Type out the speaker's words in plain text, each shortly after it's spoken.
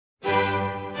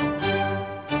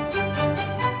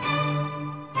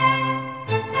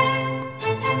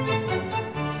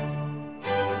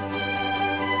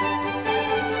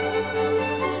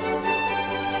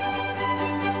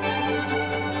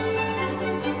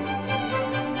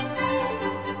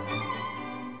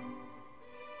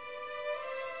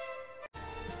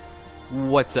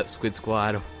What's up, Squid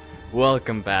Squad?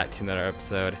 Welcome back to another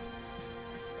episode.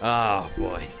 Oh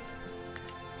boy.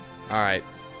 Alright,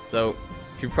 so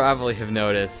you probably have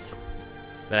noticed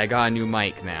that I got a new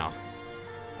mic now.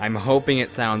 I'm hoping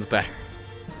it sounds better.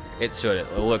 It should.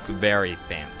 It looks very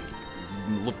fancy.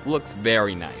 Looks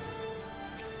very nice.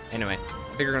 Anyway,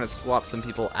 I think we're gonna swap some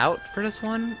people out for this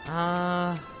one.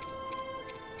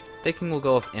 Thinking we'll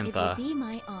go with Impa. It will be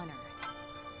my honor.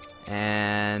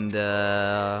 And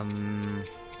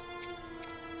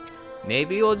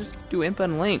maybe we'll just do Impa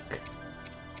and Link.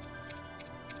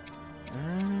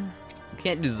 We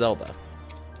can't do Zelda,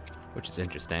 which is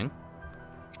interesting.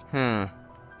 Yeah,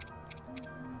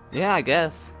 I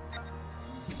guess.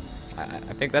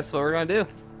 I think that's what we're gonna do.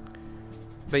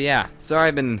 But yeah, sorry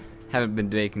haven't been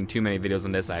making too many videos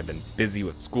on this. I've been busy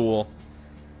with school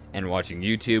and watching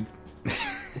YouTube.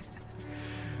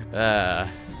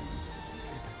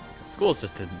 School's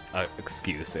just an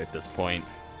excuse at this point.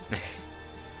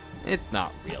 It's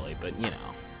not really, but you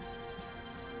know.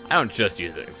 I don't just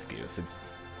use it as an excuse.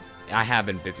 I have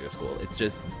been busy with school. It's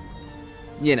just,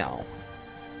 you know.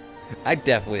 I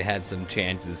definitely had some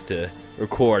chances to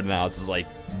record, and I was just like,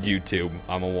 YouTube,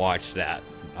 I'm gonna watch that.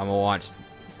 I'm gonna watch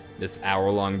this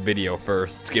hour-long video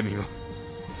first. Give me.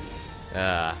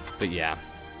 But yeah.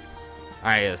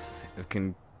 I've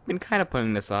been kind of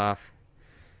putting this off.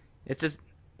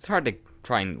 It's hard to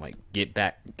try and like get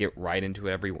right into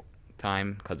it every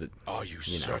time because it. Are you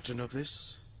certain of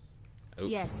this? Oh.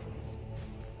 Yes.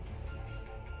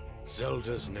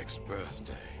 Zelda's next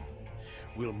birthday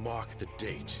will mark the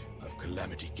date of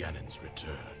Calamity Ganon's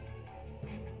return.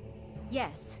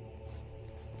 Yes.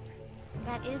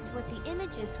 That is what the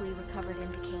images we recovered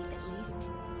indicate, at least.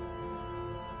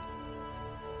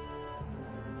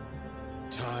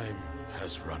 Time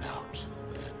has run out,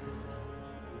 then.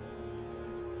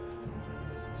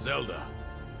 Zelda,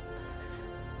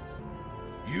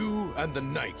 you and the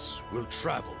knights will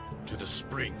travel to the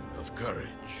Spring of Courage.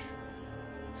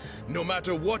 No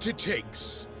matter what it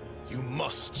takes, you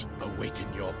must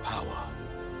awaken your power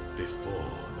before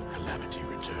the Calamity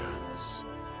returns.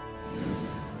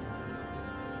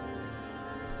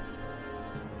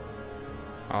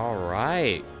 All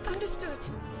right. Understood.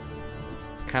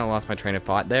 Kind of lost my train of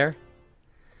thought there.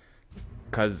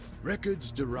 Cause Records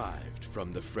derived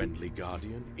from the Friendly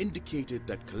Guardian indicated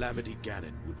that Calamity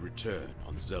Ganon would return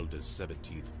on Zelda's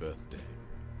 17th birthday.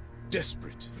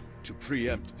 Desperate to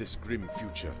preempt this grim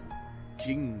future,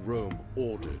 King Rome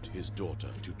ordered his daughter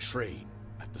to train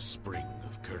at the Spring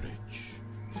of Courage.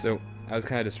 so I was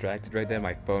kind of distracted right there.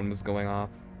 My phone was going off,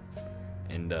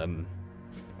 and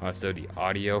also the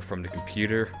audio from the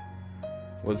computer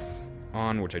was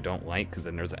on, which I don't like, because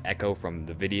then there's an echo from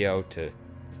the video to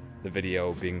the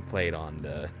video being played on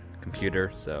the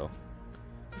computer, so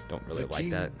don't really like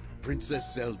that.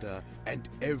 Princess Zelda, and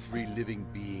every living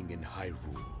being in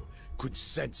Hyrule could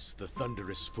sense the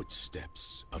thunderous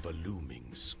footsteps of a looming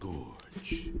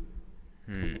scourge.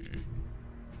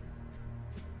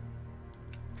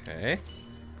 Okay.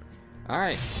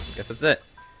 Alright, guess that's it.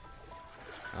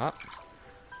 Oh.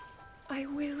 I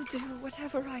will do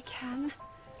whatever I can,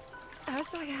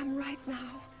 as I am right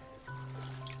now.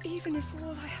 Even if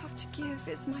all I have to give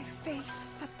is my faith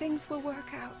that things will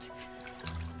work out.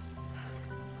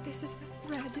 This is the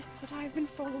thread that I've been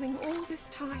following all this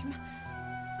time.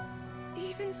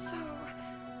 Even so,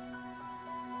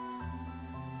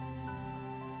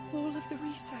 all of the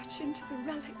research into the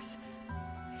relics,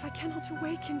 if I cannot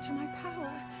awaken to my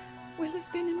power, will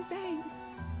have been in vain.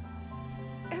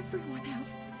 Everyone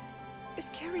else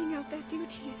is carrying out their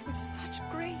duties with such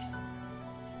grace.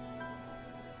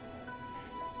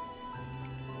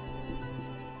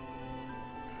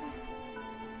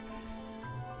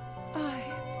 I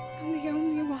am the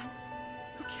only one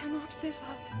who cannot live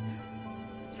up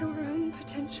to her own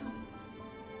potential.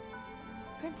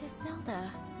 Princess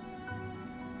Zelda.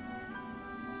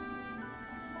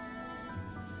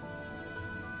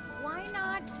 Why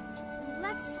not?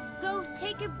 Let's go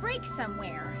take a break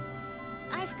somewhere.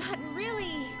 I've gotten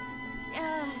really...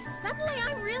 suddenly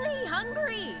I'm really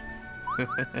hungry.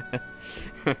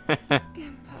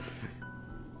 Impa.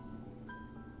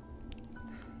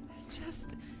 There's just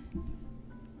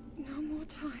no more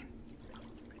time.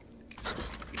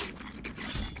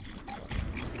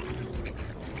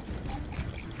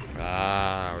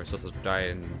 We're supposed to try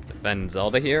and defend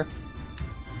Zelda here?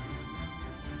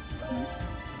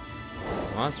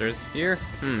 Monsters here?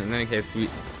 In any case,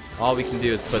 all we can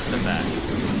do is push them back.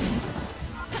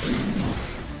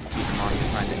 Keep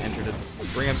monsters trying to enter the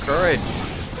Spring of Courage.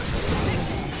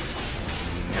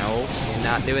 No, you're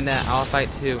not doing that. I'll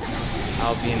fight too.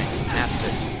 I'll be an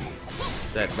asset.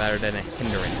 Is that better than a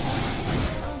hindrance?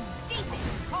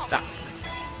 Stop.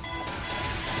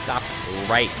 Stop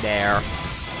right there.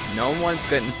 No one's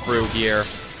getting through here.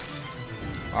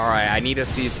 Alright, I need to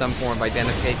see some form of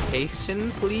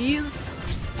identification, please.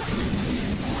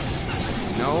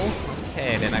 No?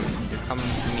 Okay, then you're coming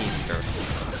to me, sir.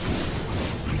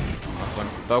 Also, I'm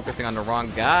focusing on the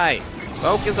wrong guy.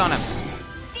 Focus on him.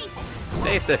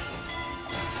 Stasis.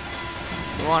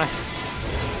 You wanna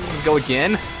go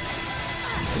again?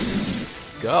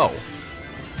 Let's go.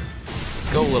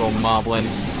 Go, little moblin.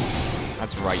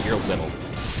 That's right, you're little.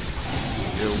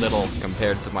 You're little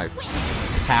compared to my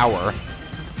power.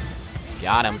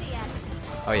 Got him.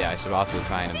 Oh yeah, I should also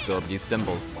try and absorb these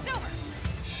symbols.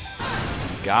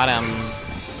 Got him.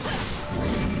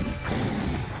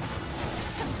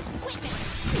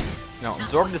 No,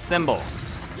 absorb the symbol.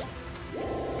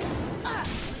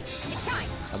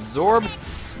 Absorb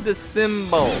the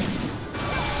symbol.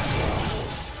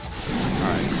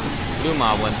 Alright. Blue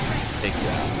Moblin. Let's take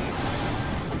that.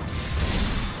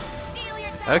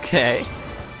 Okay.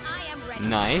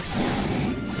 Nice.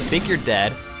 I think you're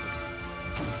dead.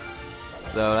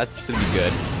 So that should be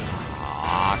good.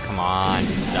 Aw, come on.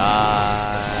 Just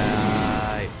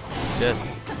die. Just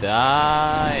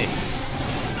die.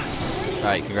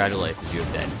 Alright, congratulations. You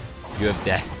have dead. You have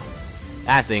dead.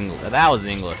 That's English. That was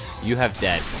English. You have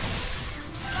dead.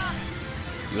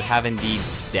 You have indeed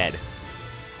dead.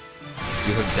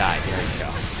 You have died. There you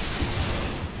go.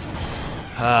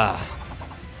 Ah.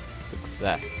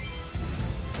 Success.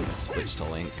 I'm gonna switch to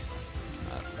Link.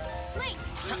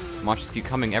 Monsters keep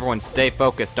coming. Everyone stay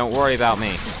focused. Don't worry about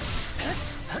me.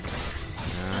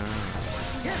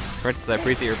 Princess, I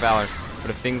appreciate your valor,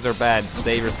 but if things are bad,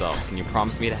 save yourself. Can you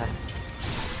promise me that?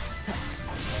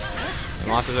 The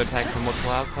monsters are attacked from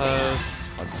multiple outposts.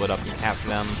 Let's split up and capture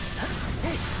them.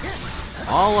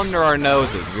 All under our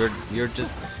noses. You're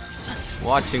just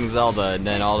watching Zelda, and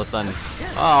then all of a sudden,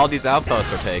 oh, all these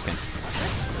outposts are taken.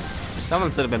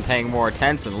 Someone should have been paying more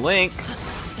attention. Link,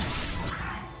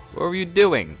 what were you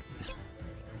doing?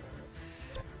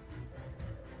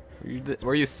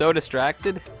 Were you so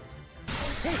distracted?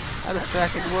 How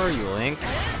distracted were you, Link?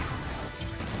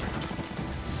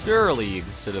 Surely you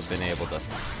should have been able to.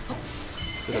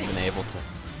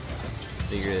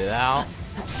 Figure it out.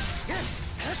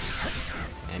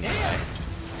 Anyway.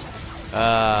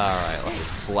 Alright, let's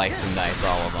just slice and dice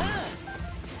all of them.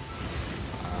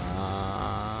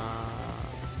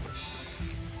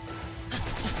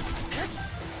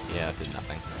 Yeah, it did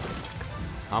nothing.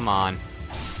 Come on.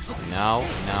 No,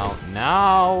 no,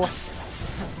 no!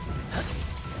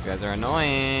 You guys are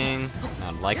annoying.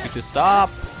 I'd like you to stop.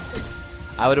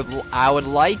 I would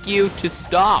like you to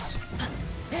stop.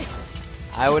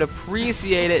 I would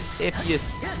appreciate it if you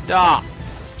stop.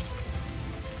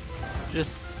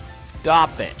 Just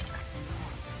stop it.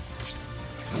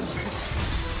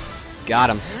 Got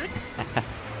him.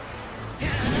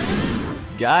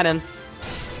 Got him.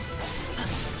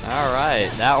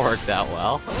 Alright, that worked out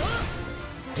well.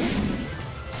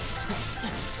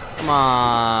 Come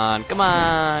on, come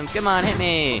on, come on, hit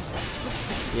me.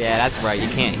 Yeah, that's right, you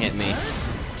can't hit me.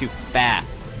 Too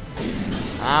fast.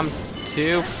 I'm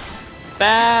too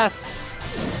fast.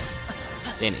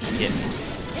 Didn't hit me.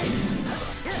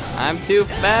 I'm too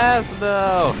fast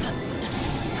though.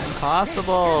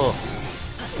 Impossible.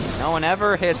 No one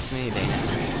ever hits me. They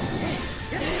never.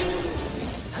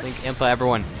 I think Impa,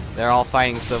 everyone, they're all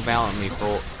fighting so valiantly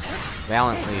for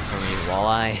me while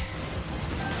I.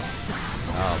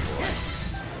 Oh boy.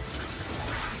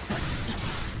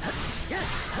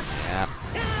 Yeah.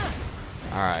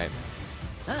 Alright.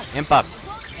 Imp up.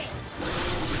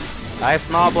 Nice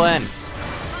Moblin.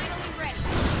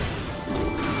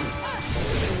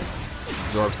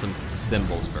 Absorb some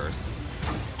symbols first.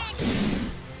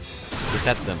 Get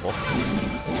that symbol.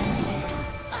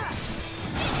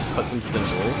 Put some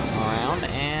symbols around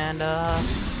and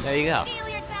there you go.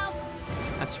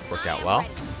 That should work out well.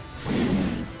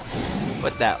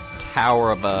 Put that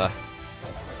tower of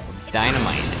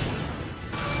dynamite.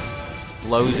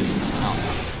 Explosion. Oh.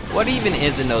 What even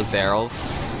is in those barrels? I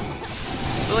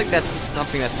feel like that's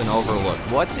something that's been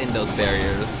overlooked. What's in those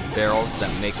barrels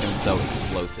that make them so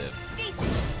explosive?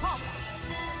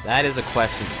 That is a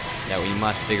question that we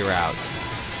must figure out.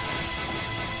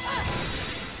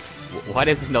 What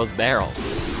is in those barrels?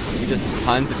 Just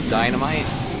tons of dynamite?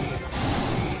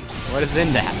 What is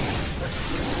in that?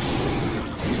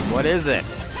 What is it?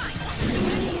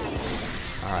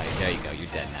 Alright, there you go. You're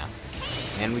dead now.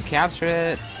 And we captured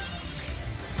it.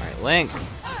 Alright, Link.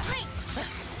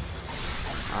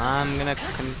 I'm gonna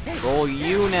control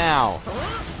you now.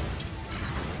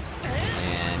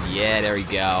 And yeah, there we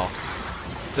go.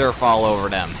 surf all over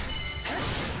them.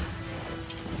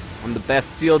 I'm the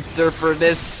best sealed surfer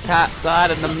this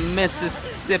side of the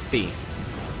Mississippi.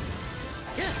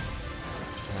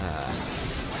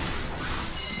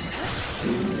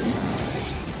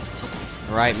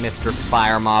 Alright, Mr.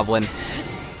 Fire Moblin.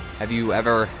 Have you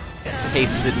ever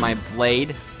tasted my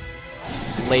blade?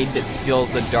 Blade that seals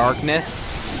the darkness?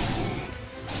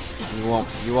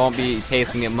 You won't be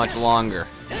tasting it much longer.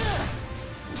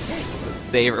 So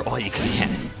savor all you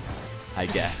can, I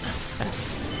guess.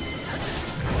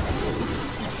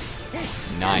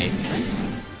 Nice.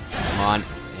 Come on.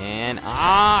 And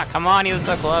come on, he was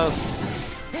so close.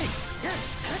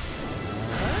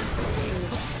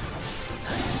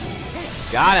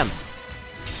 Got him.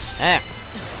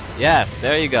 X. Yes,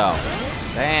 there you go.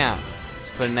 Bam.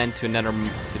 Let's put an end to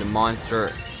the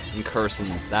monster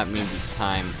incursions. That means it's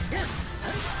time.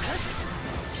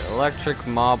 The electric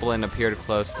moblin appeared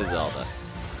close to Zelda.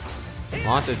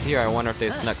 Monsters here, I wonder if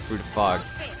they snuck through the fog.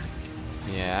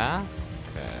 Yeah?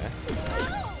 Okay.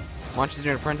 Monsters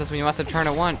near the princess when you must return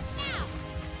at once.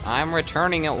 I'm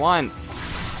returning at once.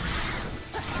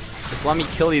 Just let me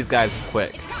kill these guys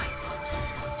quick.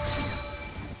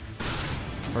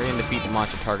 Hurry and defeat the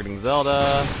monster targeting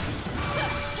Zelda.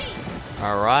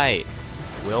 Alright.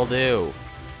 Will do.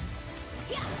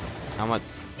 How much?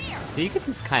 So you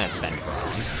can kind of bend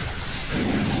prone.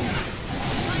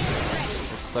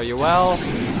 So you well?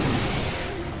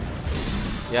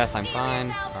 Yes, I'm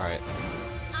fine. Alright.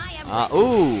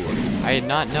 Ooh! I did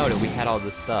not know that we had all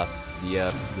this stuff.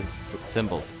 The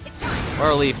symbols.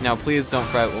 Or a leaf. Now, please don't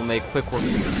fret. We'll make quick work of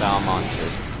these foul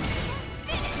monsters.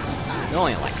 You're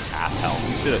only at like half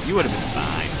health. You would have been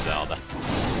fine, Zelda.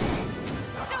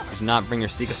 Did you not bring your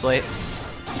Seeker Slate?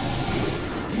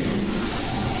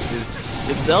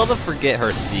 Did Zelda forget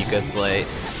her Seeker Slate?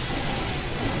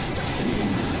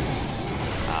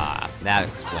 That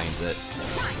explains it.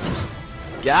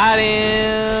 Got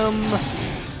him!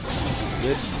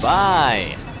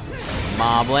 Goodbye,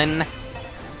 Moblin.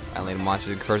 Finally, the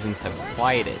monster incursions have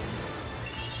quieted.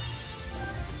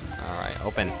 Alright,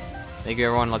 open. Thank you,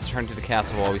 everyone. Let's return to the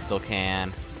castle while we still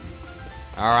can.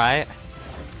 Alright.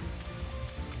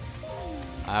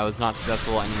 I was not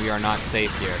successful, and we are not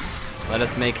safe here. Let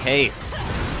us make haste.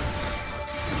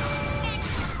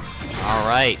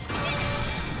 Alright.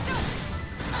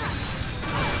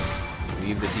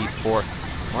 Leave the D4.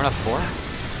 We're on a 4?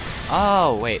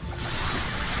 Oh, wait.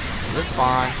 Is this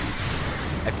far on?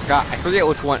 I forget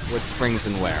which springs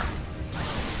and where.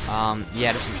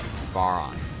 Yeah, this is far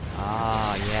on.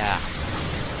 Ah, yeah.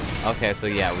 Okay, so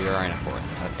yeah, we are in a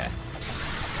forest. Okay.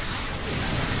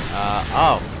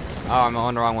 Oh, I'm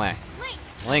going the wrong way.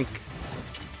 Link.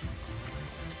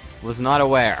 Was not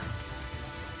aware.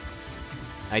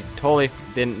 I totally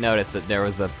didn't notice that there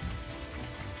was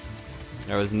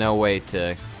no way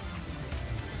to...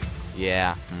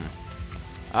 Yeah.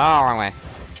 Oh, wrong way.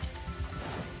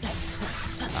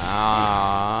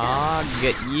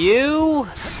 Get you?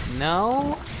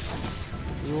 No.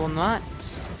 You will not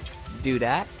do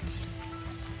that.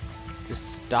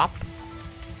 Just stop.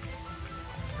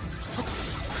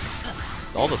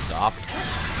 Zelda stop.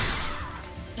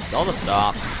 Zelda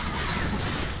stop.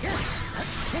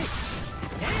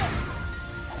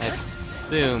 I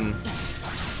assume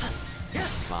it's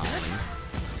fine.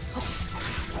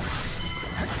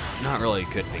 Not really a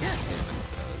good thing to assume, I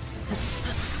suppose.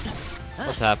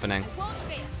 What's happening?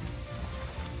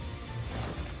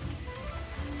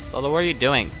 Zelda, what are you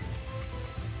doing?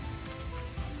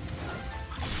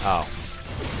 Oh.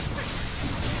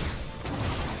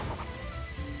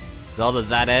 Zelda, is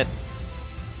that it?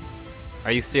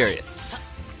 Are you serious?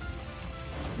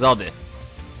 Zelda.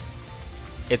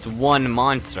 It's one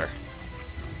monster.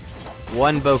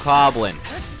 One bokoblin.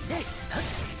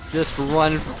 Just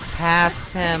run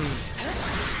past him.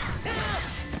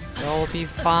 You'll be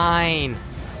fine.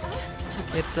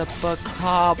 It's a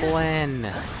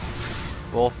bokoblin.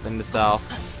 Wolf in the south.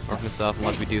 Or from the south,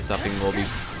 unless we do something, we'll be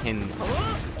pinned.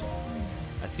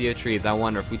 I see your trees. I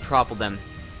wonder if we topple them,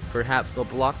 perhaps they'll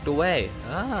block the way.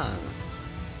 Ah.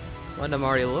 One of them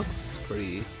already looks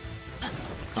pretty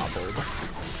toppled.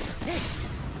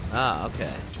 Ah,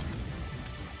 okay.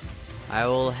 I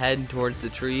will head towards the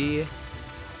tree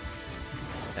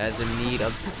as in need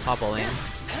of toppling.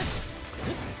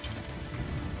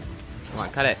 Come on,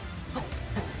 cut it.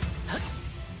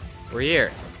 We're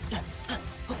here.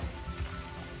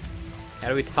 How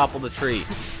do we topple the tree?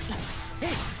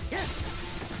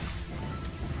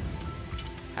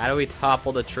 How do we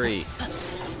topple the tree?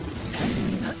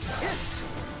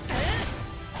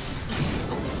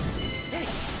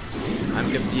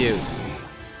 I'm confused.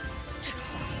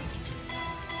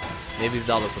 Maybe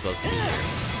Zelda's supposed to be here.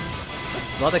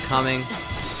 Zelda coming.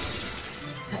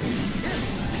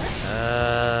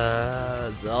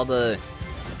 Zelda.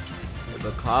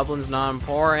 The Goblin's not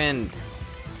important.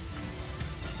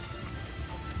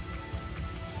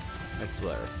 I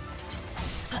swear.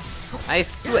 I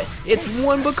swear. It's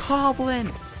one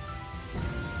Bokoblin!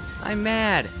 I'm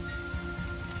mad.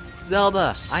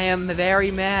 Zelda, I am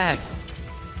very mad.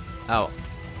 Oh.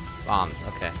 Bombs,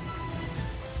 okay.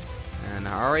 And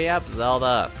hurry up,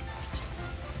 Zelda.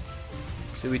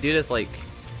 Should we do this like...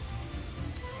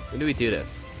 When do we do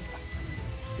this?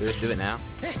 Do we just do it now?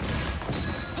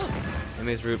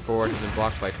 Enemy's route forward has been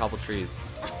blocked by a couple trees.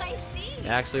 I see. It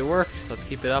actually worked. Let's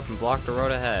keep it up and block the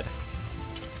road ahead.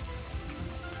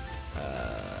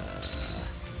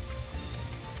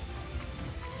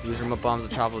 Use remote bombs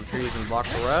to topple the trees and block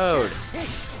the road.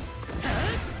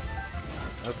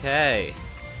 Okay.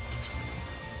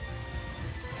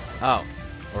 Oh,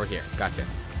 over here. Gotcha.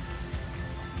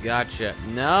 Gotcha.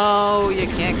 No, you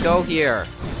can't go here.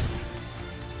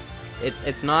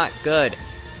 It's not good.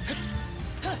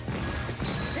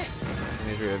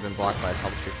 Enemy's route has been blocked by a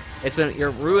couple trees. Your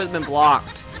route has been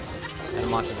blocked. And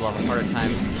monsters will have a harder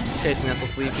time chasing us.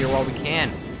 Let's leave here while we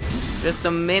can. Just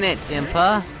a minute,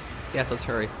 Impa. Yes, let's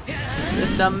hurry.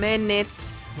 Just a minute.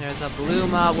 There's a blue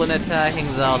moblin attacking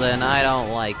Zelda, and I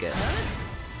don't like it.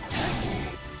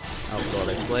 Oh,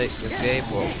 Zelda escape.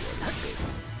 Whoa, escape.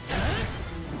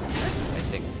 I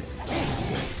think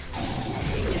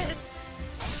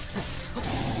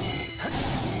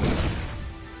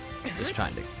it's just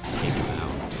trying to take him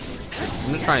out.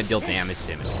 I'm just trying to deal damage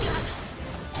to him.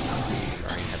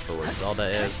 Sorry, head for where Zelda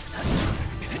is.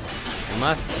 You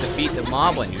must defeat the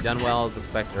moblin. You've done well as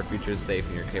expected. Our future is safe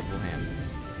in your capable hands.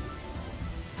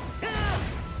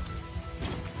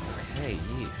 Okay,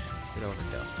 yeesh. It's a bit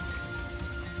overkill.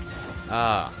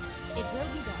 It will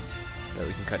be done. That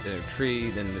we can cut down a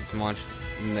tree, then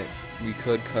we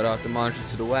could cut off the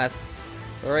monsters to the west.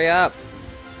 Hurry up!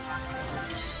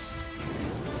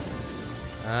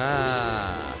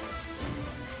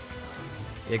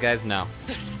 You guys know.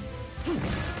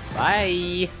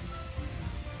 Bye!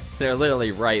 They're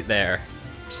literally right there.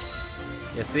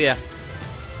 Yeah, see ya.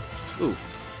 Ooh.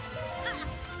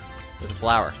 There's a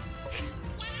flower.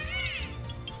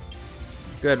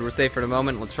 Good, we're safe for the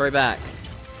moment. Let's hurry back.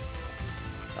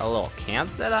 Got a little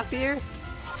camp set up here.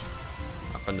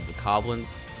 Up under the Bokoblins.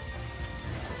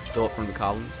 Stole it from the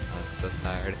Bokoblins. I'm so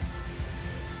tired.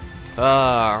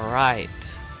 Alright.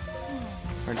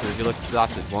 If you look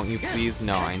exhausted, won't you please?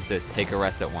 No, I insist. Take a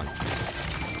rest at once.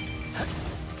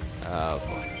 Oh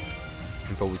boy.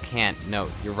 But we can't. No,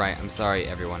 you're right. I'm sorry,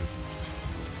 everyone.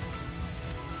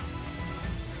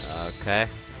 Okay.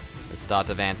 Let's start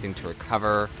advancing to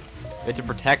recover. We have to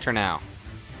protect her now.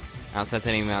 I don't sense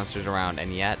any monsters around,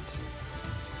 and yet...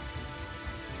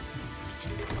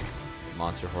 the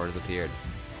monster horde has appeared.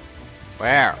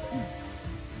 Where?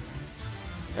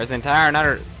 There's an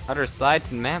entire other side to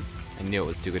the map. I knew it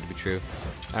was too good to be true.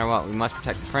 No matter what, we must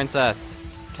protect the princess.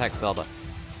 Protect Zelda.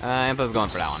 Impa's going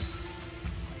for that one.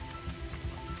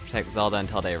 Protect Zelda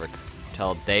until they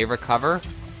recover.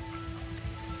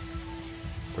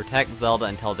 Protect Zelda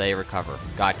until they recover.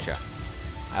 Gotcha.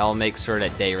 I will make sure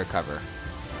that they recover.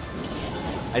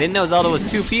 I didn't know Zelda was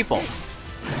 2 people.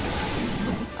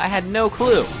 I had no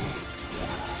clue.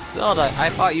 Zelda, I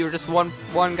thought you were just one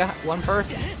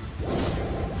person.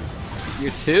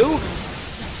 You're 2?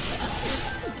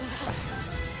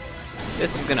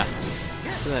 This is gonna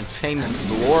change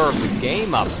the lore of the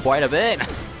game up quite a bit.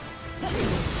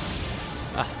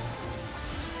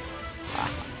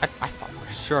 I thought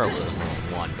for sure it was only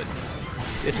 1, but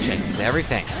this changes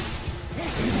everything.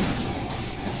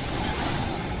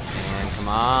 And come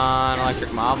on,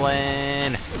 electric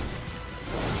moblin.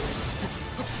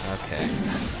 Okay,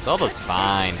 Zelda's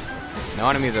fine. No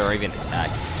enemies are even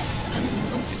attacking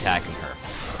her.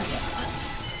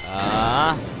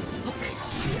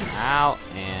 Out,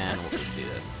 and we'll just do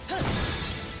this.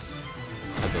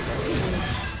 That's okay.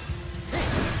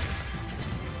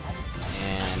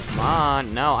 And come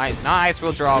on, no, ice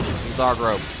will draw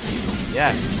Zargrope.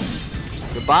 Yes.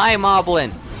 Goodbye,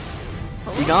 Moblin.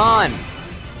 Be gone.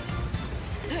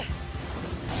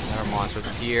 Another monster's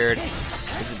appeared.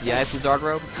 Is it the Ice Wizard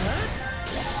Robe?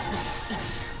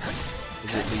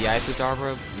 Is it the Ice Wizard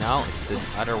Robe? No, it's the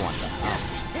other one. Oh.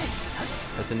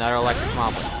 That's another electric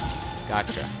moblin.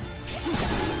 Gotcha.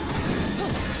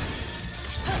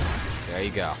 There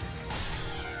you go.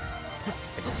 I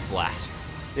just slashed.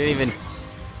 Didn't even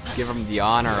give him the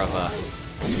honor of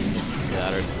the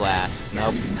other slash.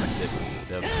 Nope.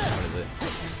 What is it?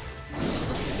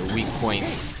 The weak point.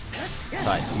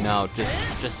 But no,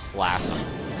 just slash them.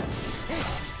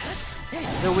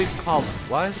 Is it weak called?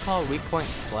 What is it called? Weak point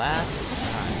slash?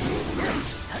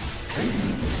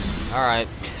 Alright.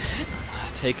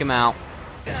 Take him out.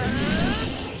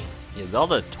 Yeah,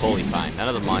 Zelda's totally fine. None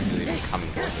of the monsters are even coming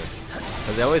towards her.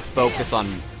 Because they always focus on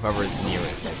whoever is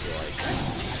nearest, I feel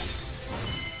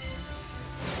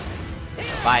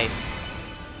like. Bye.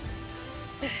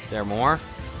 Is there more?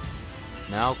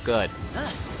 No? Good.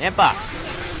 Impa!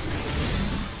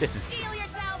 This is...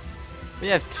 We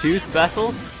have 2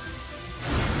 specials?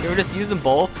 You ever just use them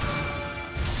both?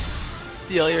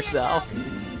 Steal yourself.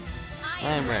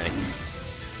 I am ready.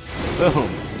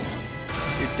 Boom.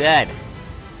 You're dead.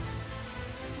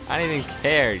 I don't even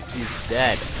care. She's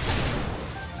dead.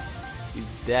 She's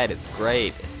dead. It's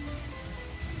great.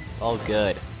 It's all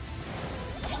good.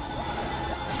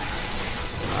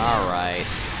 Alright.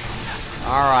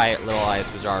 Alright, little ice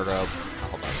wizard robe. Oh,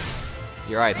 hold on.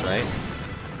 You're ice, right?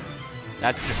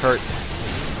 That should hurt.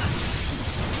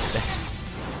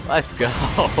 Let's go.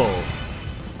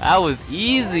 That was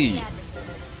easy.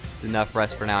 It's enough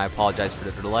rest for now. I apologize for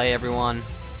the delay, everyone.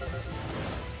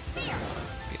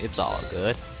 It's all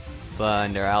good.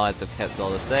 But their allies have kept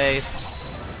Zelda safe.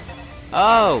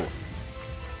 Oh!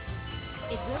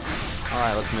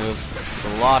 Alright, let's move.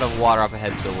 There's a lot of water up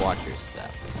ahead, so watch your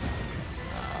step.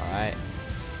 Alright.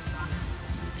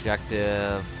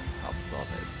 Objective. Help solve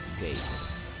escape.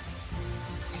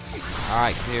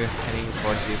 Alright, heading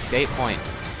towards the escape point.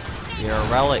 Here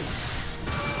are relics.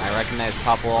 I recognize a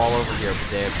couple all over here, but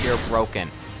they appear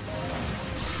broken.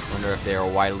 Wonder if they are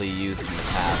widely used in the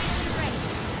past.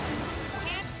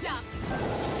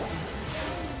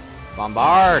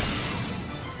 Bombard!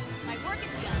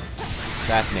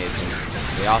 Fascinating.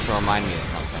 They also remind me of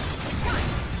something.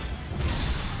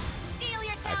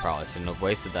 I probably shouldn't have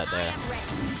wasted that there.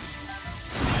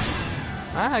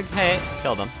 Ah, okay,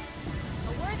 killed him.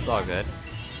 It's all good.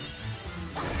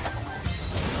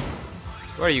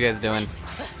 What are you guys doing?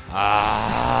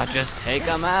 Ah, just take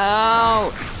them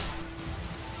out!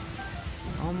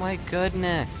 Oh my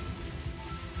goodness.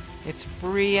 It's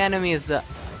free enemies.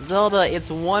 Zelda, it's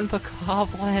one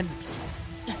Bokoblin.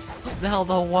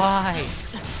 Zelda, why?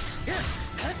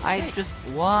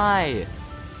 Why?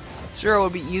 Sure, it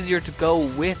would be easier to go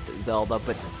with Zelda,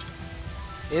 but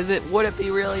would it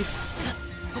be really?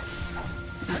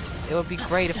 It would be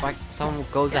great if someone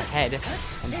goes ahead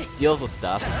and deals with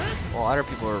stuff while other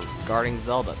people are guarding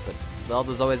Zelda, but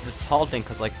Zelda's always just halting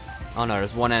because like, oh no,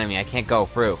 there's one enemy, I can't go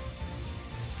through.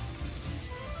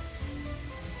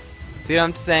 See what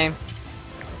I'm saying?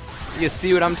 You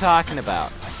see what I'm talking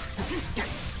about?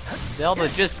 Zelda,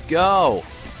 just go!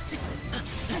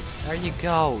 There you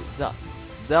go.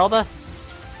 Zelda?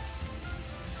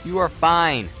 You are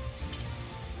fine.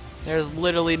 There's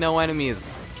literally no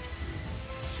enemies.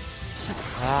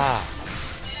 Ah.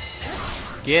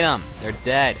 Get them. They're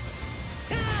dead.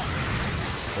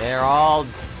 They're all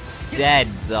dead,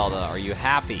 Zelda. Are you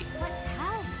happy? But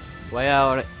how? Way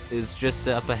out is just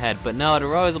up ahead, but no, the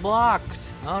road is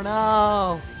blocked. Oh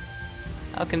no.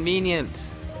 How convenient.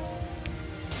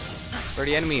 For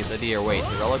the enemies, oh dear, wait,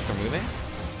 the relics are moving?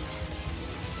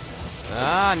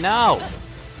 Ah, no!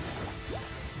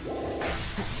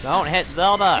 Don't hit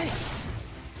Zelda!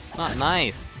 Not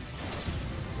nice.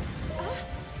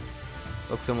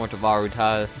 Looks similar to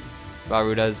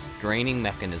Varuta's draining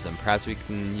mechanism. Perhaps we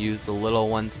can use the little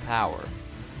one's power.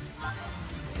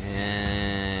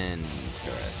 Interesting.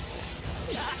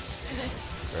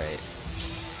 Great.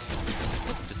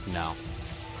 Just no.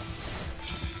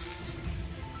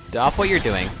 Stop what you're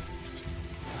doing.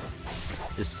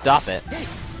 Just stop it.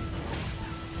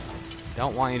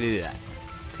 Don't want you to do that.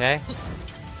 Okay?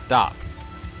 Stop.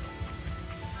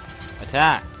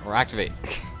 Attack! Or activate.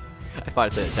 I thought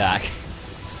it said attack.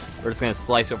 We're just gonna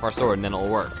slice with our sword and then it'll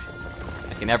work.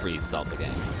 Like in every Zelda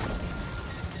game.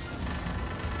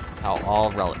 That's how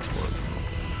all relics work.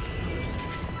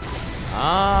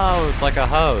 Oh, it's like a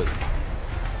hose.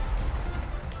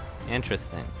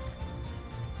 Interesting.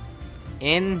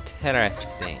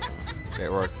 Interesting.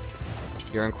 Great work.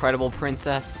 Your incredible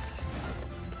princess.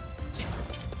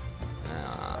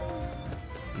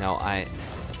 No, wait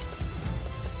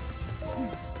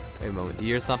a moment, do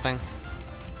you hear something?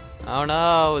 Oh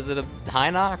no, is it a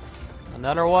Hinox?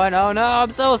 Another one? Oh no,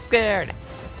 I'm so scared!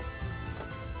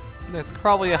 It's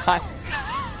probably a I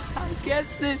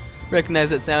guessed it!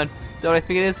 Recognize that sound. Is that what I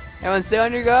think it is? Everyone stay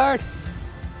on your guard!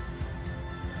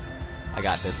 I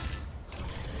got this.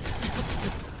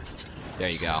 There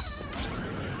you go.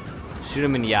 Shoot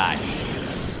him in the eye.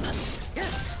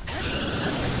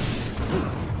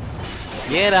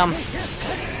 Get him!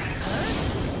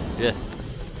 Just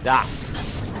Stop.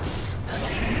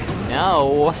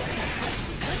 No.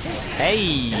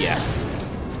 Hey.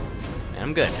 Man,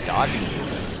 I'm good at dodging you.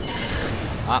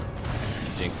 Ah,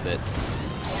 jinxed it.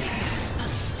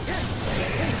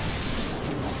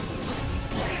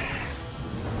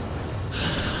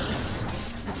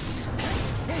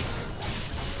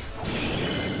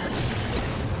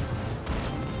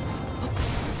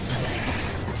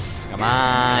 Come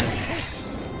on,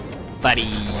 buddy.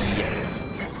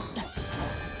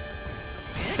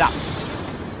 Stop.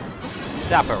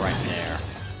 Stop it right there.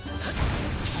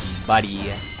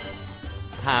 Buddy.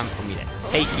 It's time for me to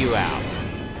take you out.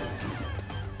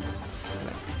 I'm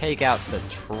gonna take out the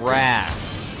trash.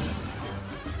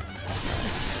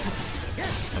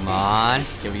 Come on.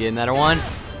 Can we get another one?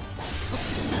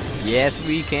 Yes,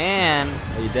 we can.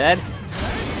 Are you dead?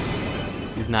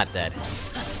 He's not dead.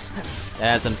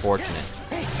 That's unfortunate.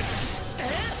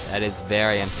 That is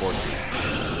very unfortunate.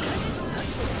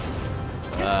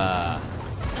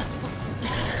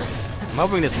 I'm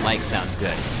hoping this mic sounds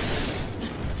good.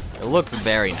 It looks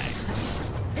very nice.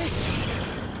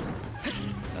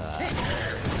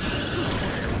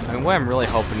 I mean, what I'm really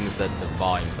hoping is that the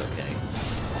volume's okay.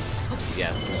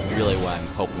 Yes, that's really what I'm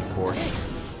hoping for. I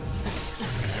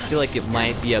feel like it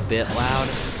might be a bit loud,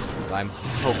 but I'm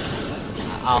hoping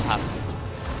I'll have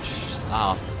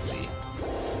to see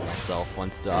myself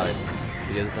once the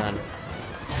video's done.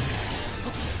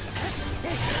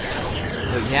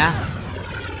 But yeah,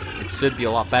 it should be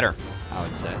a lot better, I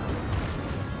would say.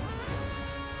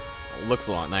 It looks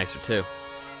a lot nicer too.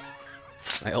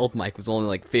 My old mic was only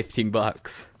like 15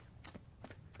 bucks.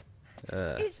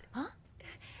 Is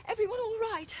everyone all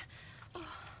right?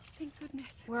 Oh, thank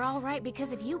goodness. We're all right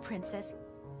because of you, Princess.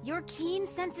 Your keen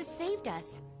senses saved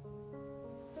us.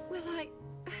 Well,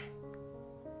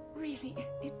 really,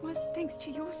 it was thanks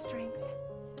to your strength.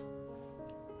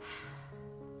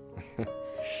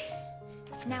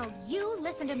 Now you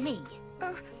listen to me.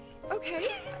 Okay.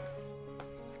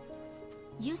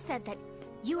 You said that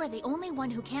you are the only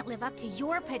one who can't live up to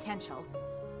your potential.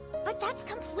 But that's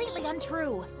completely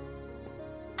untrue.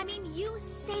 I mean, you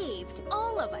saved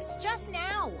all of us just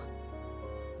now.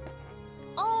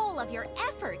 All of your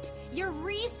effort, your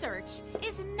research,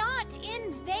 is not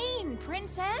in vain,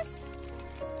 Princess.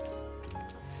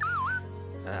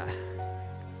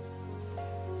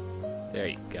 There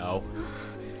you go.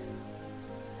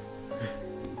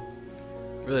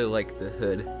 Really like the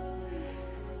hood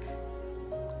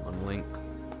on Link.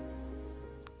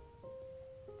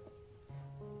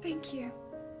 Thank you,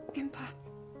 Impa.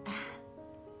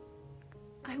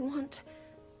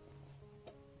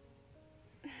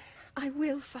 I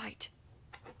will fight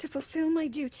to fulfill my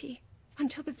duty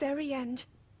until the very end.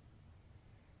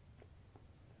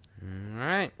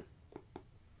 Alright.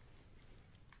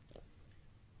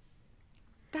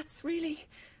 That's really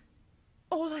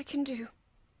all I can do.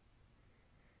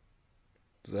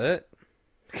 Is that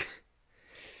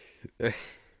it?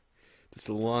 Just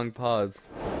a long pause.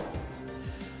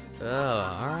 Oh,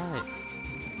 alright.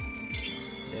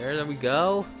 There we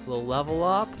go. A little level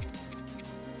up.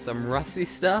 Some rusty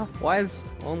stuff. Why is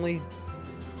only...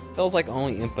 Feels like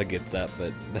only Impa gets that,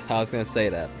 but I was gonna say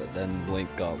that, but then Link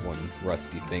got one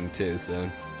rusty thing too, so...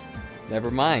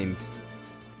 Never mind.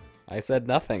 I said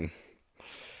nothing.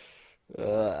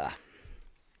 Alright.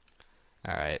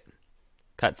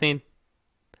 Cutscene?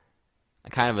 I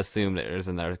kind of assumed that there's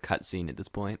another cutscene at this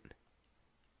point.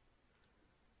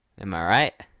 Am I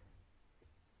right?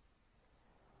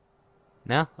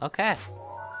 No? Okay.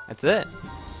 That's it.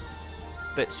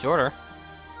 Bit shorter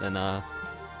than a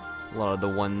lot of the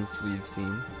ones we've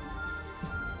seen.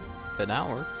 But that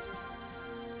works.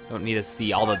 Don't need to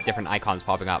see all the different icons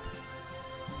popping up.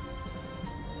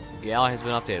 The gallery has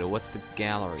been updated. What's the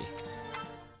gallery?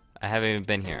 I haven't even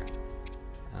been here.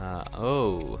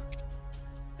 Oh.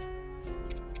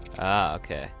 Ah,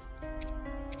 okay.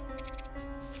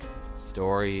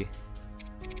 Story.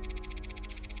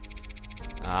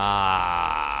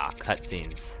 Ah,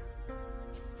 cutscenes.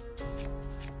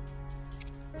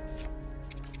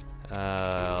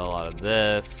 A lot of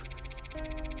this.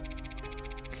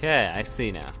 Okay, I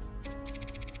see now.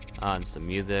 On some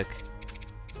music.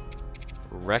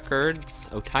 Records.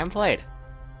 Oh, time played.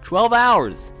 12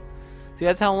 hours! See,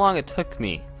 that's how long it took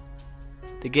me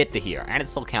to get to here. And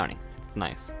it's still counting. It's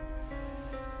nice.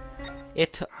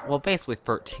 It took, well, basically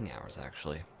 13 hours,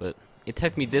 actually. But it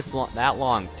took me that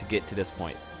long to get to this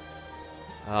point.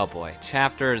 Oh, boy.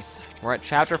 Chapters. We're at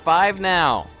chapter 5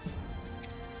 now.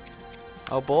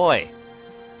 Oh boy.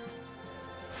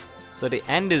 So the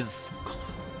end is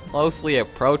closely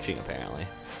approaching, apparently.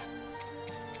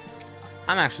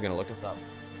 I'm actually gonna look this up.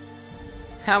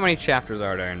 How many chapters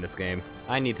are there in this game?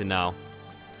 I need to know.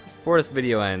 Before this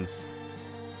video ends.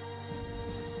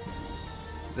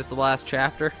 Is this the last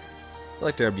chapter? I feel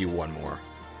like there'd be one more.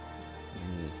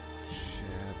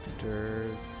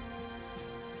 Chapters.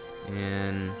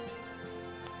 And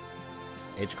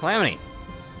Age of Calamity.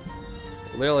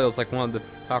 Literally, it was like one of the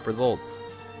top results.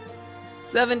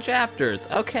 7 chapters.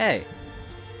 Okay.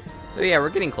 So yeah, we're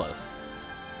getting close.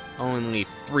 Only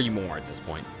 3 more at this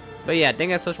point. But yeah, thank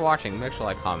you guys so much for watching. Make sure to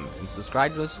like, comment, and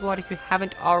subscribe to the squad if you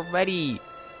haven't already.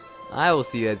 I will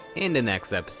see you guys in the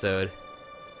next episode.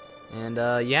 And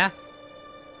yeah.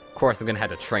 Of course, I'm gonna have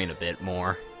to train a bit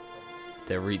more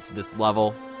to reach this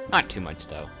level. Not too much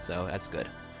though, so that's good.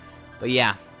 But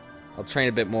yeah, I'll train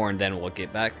a bit more and then we'll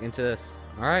get back into this.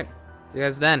 Alright, see you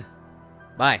guys then.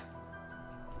 Bye.